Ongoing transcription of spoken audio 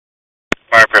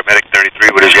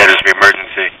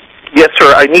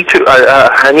I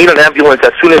need an ambulance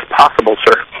as soon as possible,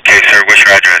 sir. Okay, sir. What's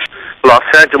your address? Los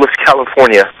Angeles,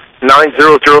 California,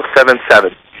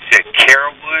 90077. You said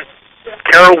Carrollwood?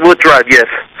 Carrollwood Drive, yes.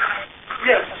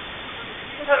 Yes.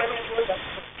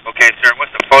 Okay, sir.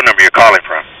 What's the phone number you're calling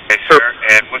from? Okay, sir.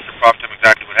 And what's the problem? Tell me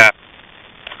exactly what happened.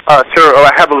 Sir,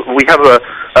 we have a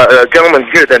gentleman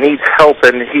here that needs help,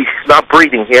 and he's not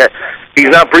breathing yet. He's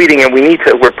not breathing, and we're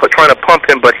trying to pump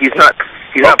him, but he's not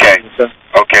breathing, sir.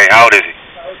 Okay, how old is he?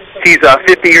 He's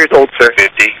 50 years old, sir.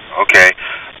 50, okay.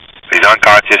 He's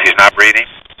unconscious, he's not breathing?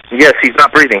 Yes, he's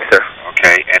not breathing, sir.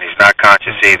 Okay, and he's not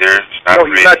conscious either? No,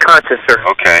 he's not conscious, sir.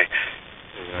 Okay.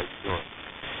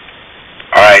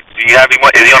 All right, do you have him,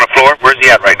 is he on the floor? Where's he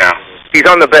at right now? He's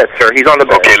on the bed, sir. He's on the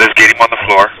bed. Okay, let's get him on the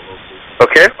floor.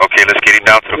 Okay? Okay, let's get him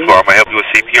down to the floor. I'm going to help you with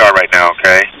CPR right now,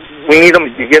 okay? We need him.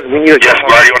 Yes,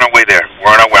 we're already on our way there. We're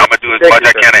on our way. I'm going to do as much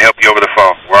as I can to help you over the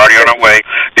phone. We're already on our way.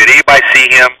 Did anybody see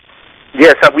him?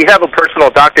 Yes, we have a personal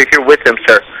doctor here with him,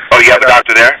 sir. Oh, you have a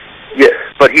doctor there? Yes,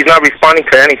 but he's not responding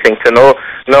to anything.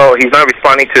 No, he's not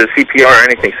responding to CPR or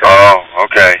anything, sir. Oh,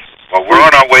 okay. Well, we're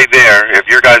on our way there. If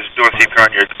your guy's doing CPR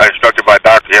and you're instructed by a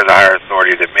doctor, he has a higher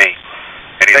authority than me.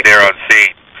 And he's there on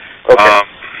scene. Okay.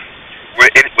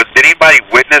 Did anybody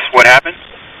witness what happened?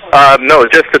 No,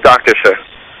 just the doctor, sir.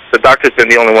 The doctor's been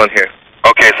the only one here.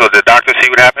 Okay, so the doctor see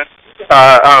what happened?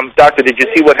 Doctor, did you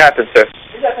see what happened, sir?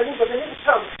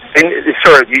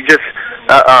 Sir, you just,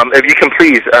 if you can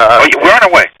please. We're on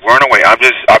our way. We're on our way. I'm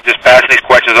just passing these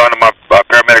questions on to my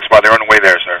paramedics while they're on the way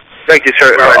there, sir. Thank you,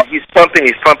 sir. He's pumping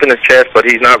his chest, but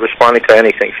he's not responding to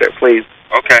anything, sir. Please.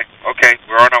 Okay.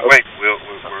 We're on our way.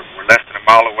 We're less than a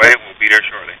mile away, and we'll be there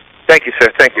shortly. Thank you,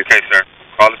 sir. Thank you. Okay, sir.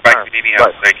 Call us back if you need any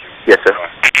help. Thank you. Yes, sir. Bye.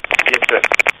 Yes, sir.